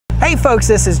Hey folks,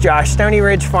 this is Josh, Stoney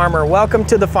Ridge Farmer. Welcome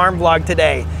to the farm vlog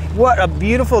today. What a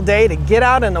beautiful day to get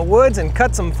out in the woods and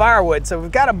cut some firewood. So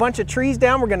we've got a bunch of trees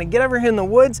down. We're gonna get over here in the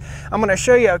woods. I'm gonna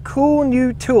show you a cool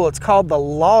new tool. It's called the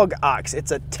log ox.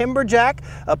 It's a timber jack,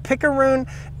 a picaroon,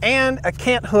 and a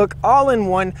cant hook all in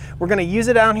one. We're gonna use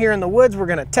it down here in the woods. We're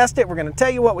gonna test it. We're gonna tell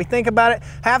you what we think about it,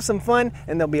 have some fun,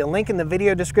 and there'll be a link in the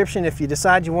video description if you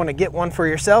decide you wanna get one for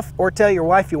yourself or tell your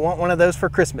wife you want one of those for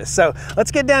Christmas. So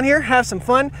let's get down here, have some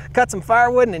fun, cut some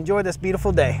firewood, and enjoy this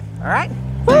beautiful day. All right?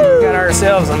 Woo! Got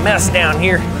ourselves a mess down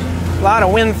here. A lot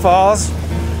of windfalls.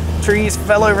 Trees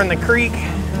fell over in the creek.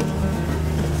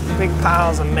 Big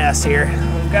piles of mess here.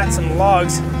 We've got some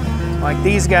logs like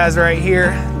these guys right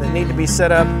here that need to be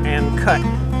set up and cut.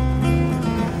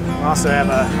 We also have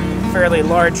a fairly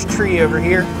large tree over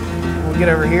here. We'll get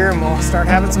over here and we'll start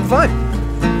having some fun.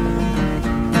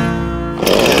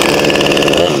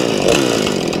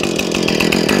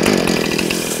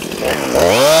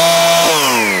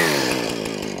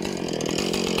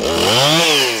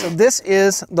 This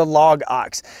is the log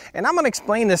ox, and I'm going to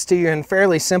explain this to you in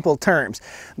fairly simple terms.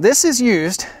 This is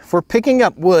used for picking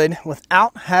up wood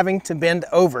without having to bend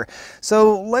over.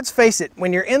 So let's face it,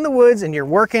 when you're in the woods and you're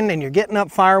working and you're getting up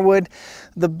firewood,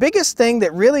 the biggest thing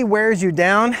that really wears you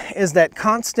down is that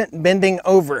constant bending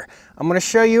over. I'm going to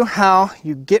show you how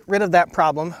you get rid of that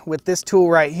problem with this tool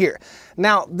right here.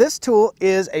 Now, this tool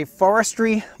is a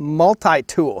forestry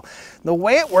multi-tool. The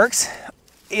way it works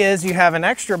is you have an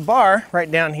extra bar right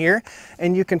down here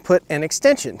and you can put an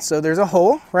extension. So there's a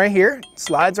hole right here, it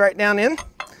slides right down in,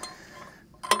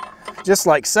 just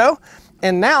like so.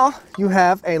 And now you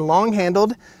have a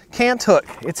long-handled cant hook.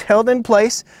 It's held in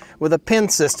place with a pin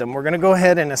system. We're gonna go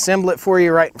ahead and assemble it for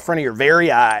you right in front of your very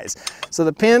eyes. So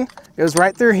the pin goes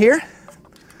right through here,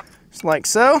 just like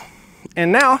so.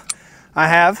 And now I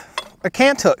have a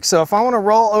cant hook. So if I want to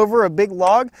roll over a big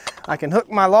log, I can hook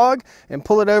my log and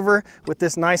pull it over with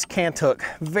this nice cant hook.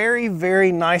 Very,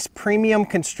 very nice premium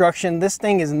construction. This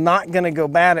thing is not going to go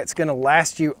bad. It's going to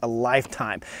last you a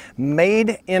lifetime.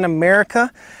 Made in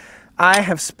America. I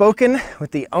have spoken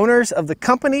with the owners of the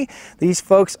company. These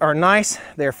folks are nice.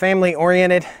 They're family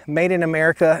oriented, made in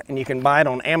America, and you can buy it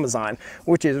on Amazon,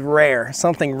 which is rare,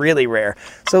 something really rare.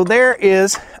 So there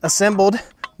is assembled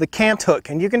the cant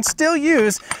hook, and you can still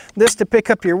use this to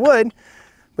pick up your wood,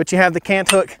 but you have the cant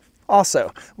hook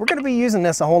also. We're going to be using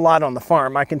this a whole lot on the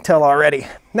farm, I can tell already.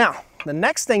 Now, the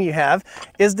next thing you have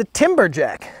is the timber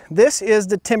jack. This is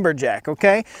the timber jack,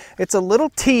 okay? It's a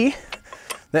little T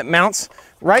that mounts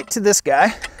right to this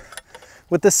guy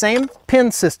with the same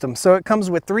pin system. So it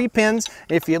comes with 3 pins.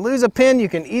 If you lose a pin, you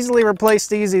can easily replace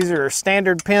these. These are a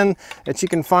standard pin that you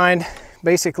can find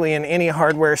basically in any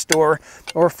hardware store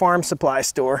or farm supply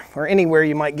store or anywhere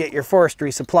you might get your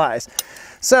forestry supplies.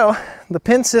 So the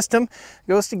pin system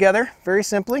goes together very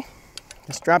simply.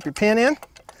 Just drop your pin in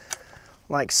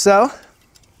like so.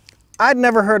 I'd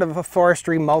never heard of a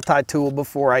forestry multi-tool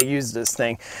before I used this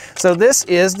thing. So this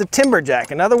is the timber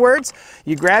jack. In other words,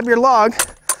 you grab your log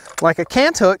like a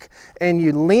cant hook and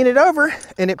you lean it over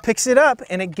and it picks it up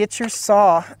and it gets your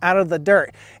saw out of the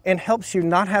dirt and helps you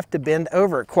not have to bend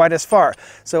over quite as far.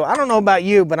 So I don't know about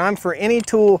you, but I'm for any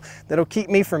tool that'll keep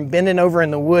me from bending over in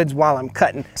the woods while I'm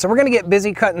cutting. So we're gonna get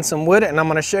busy cutting some wood, and I'm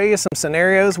gonna show you some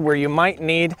scenarios where you might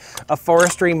need a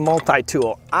forestry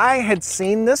multi-tool. I had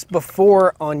seen this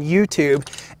before on YouTube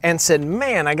and said,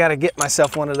 man, I gotta get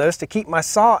myself one of those to keep my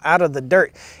saw out of the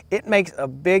dirt. It makes a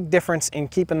big difference in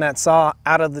keeping that saw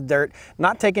out of the dirt,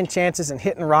 not taking chances and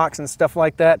hitting rocks and stuff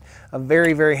like that. A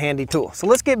very, very handy tool. So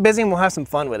let's get busy and we'll have some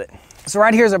fun with it. So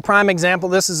right here's a prime example.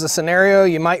 This is a scenario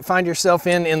you might find yourself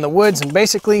in the woods, and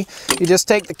basically you just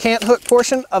take the cant hook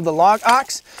portion of the log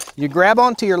ox, you grab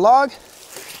onto your log,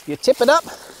 you tip it up,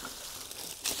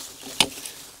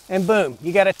 and boom,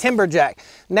 you got a timber jack.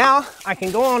 Now I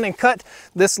can go on and cut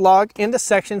this log into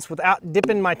sections without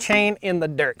dipping my chain in the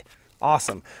dirt.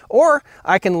 Awesome. Or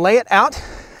I can lay it out,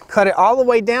 cut it all the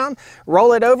way down,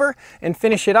 roll it over, and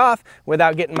finish it off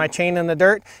without getting my chain in the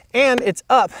dirt. And it's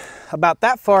up about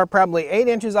that far, probably 8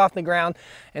 inches off the ground,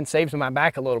 and saves my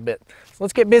back a little bit. So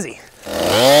let's get busy.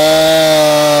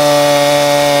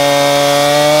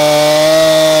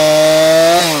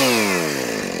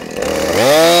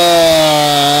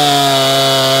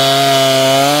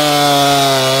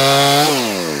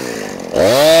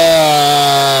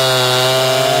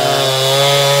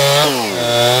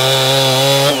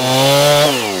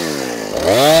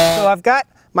 I've got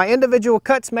my individual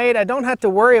cuts made. I don't have to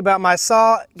worry about my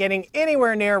saw getting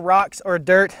anywhere near rocks or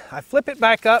dirt. I flip it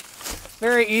back up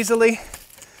very easily,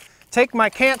 take my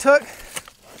cant hook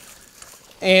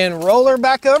and roll her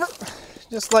back over,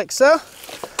 just like so.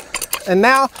 And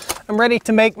now I'm ready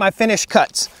to make my finished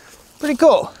cuts. Pretty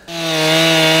cool.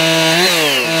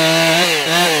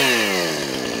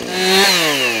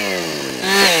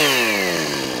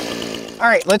 All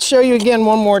right, let's show you again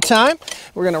one more time.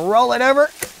 We're gonna roll it over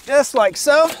just like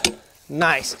so.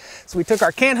 Nice. So we took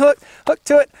our cant hook, hooked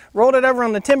to it, rolled it over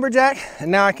on the timber jack, and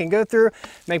now I can go through,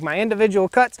 make my individual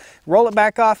cuts, roll it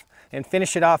back off, and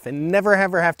finish it off, and never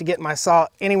ever have to get my saw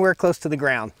anywhere close to the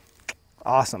ground.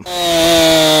 Awesome.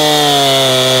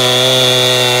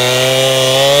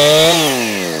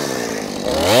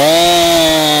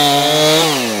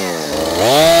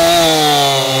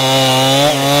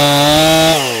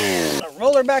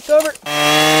 Roll her back over.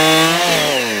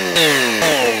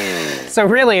 So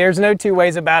really, there's no two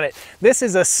ways about it. This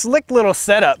is a slick little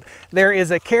setup. There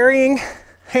is a carrying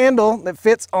handle that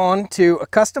fits onto a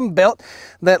custom belt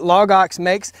that Logox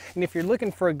makes. And if you're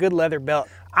looking for a good leather belt,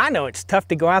 I know it's tough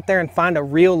to go out there and find a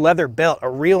real leather belt, a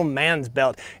real man's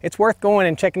belt. It's worth going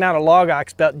and checking out a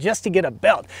Logox belt just to get a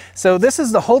belt. So this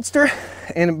is the holster,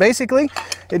 and basically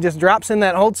it just drops in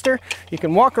that holster. You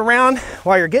can walk around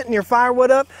while you're getting your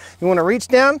firewood up. You want to reach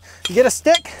down, get a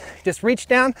stick, just reach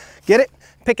down, get it,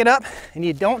 pick it up, and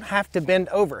you don't have to bend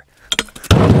over.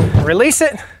 Release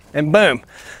it, and boom.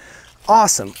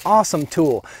 Awesome, awesome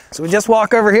tool. So we just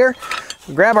walk over here,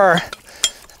 grab our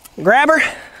grabber,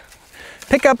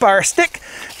 pick up our stick,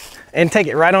 and take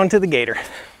it right onto the gator.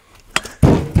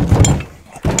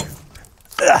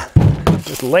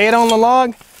 Just lay it on the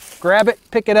log, grab it,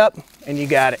 pick it up, and you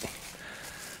got it.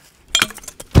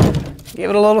 Give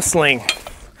it a little sling.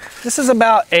 This is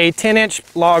about a 10-inch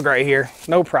log right here,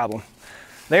 no problem.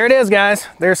 There it is, guys.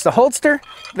 There's the holster.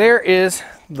 There is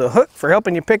the hook for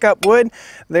helping you pick up wood.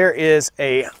 There is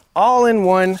a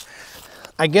all-in-one,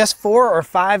 I guess 4 or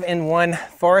 5-in-1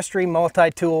 forestry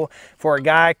multi-tool for a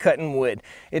guy cutting wood.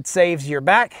 It saves your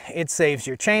back, it saves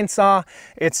your chainsaw.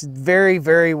 It's very,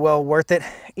 very well worth it.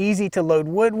 Easy to load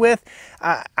wood with.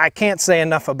 I can't say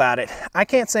enough about it. I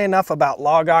can't say enough about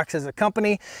Logox as a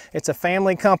company. It's a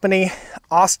family company,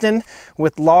 Austin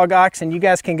with Logox, and you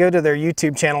guys can go to their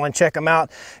YouTube channel and check him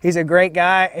out. He's a great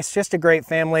guy. It's just a great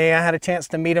family. I had a chance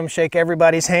to meet him, shake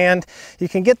everybody's hand. You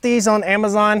can get these on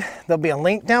Amazon. There'll be a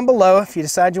link down below if you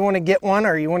decide you want to get one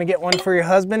or you want to get one for your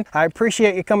husband. I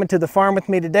appreciate you coming to the farm with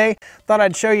me today. Thought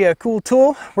I'd show you a cool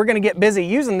tool. We're going to get busy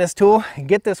using this tool and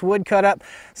get this wood cut up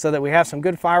so that we have some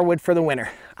good firewood for the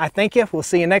winter. I thank you. We'll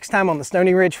see you next time on the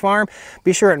Stoney Ridge Farm.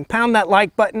 Be sure and pound that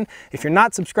like button. If you're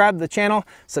not subscribed to the channel,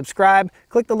 subscribe.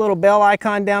 Click the little bell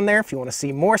icon down there if you want to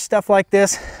see more stuff like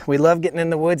this. We love getting in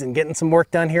the woods and getting some work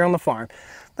done here on the farm.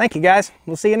 Thank you, guys.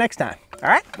 We'll see you next time. All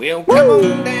right? Well, come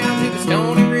on down to the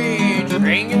Stoney Ridge.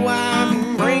 Bring your wife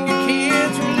and bring your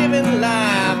kids. We're living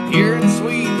life pure and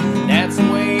sweet. That's the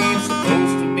way it's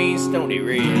supposed to be, Stoney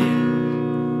Ridge.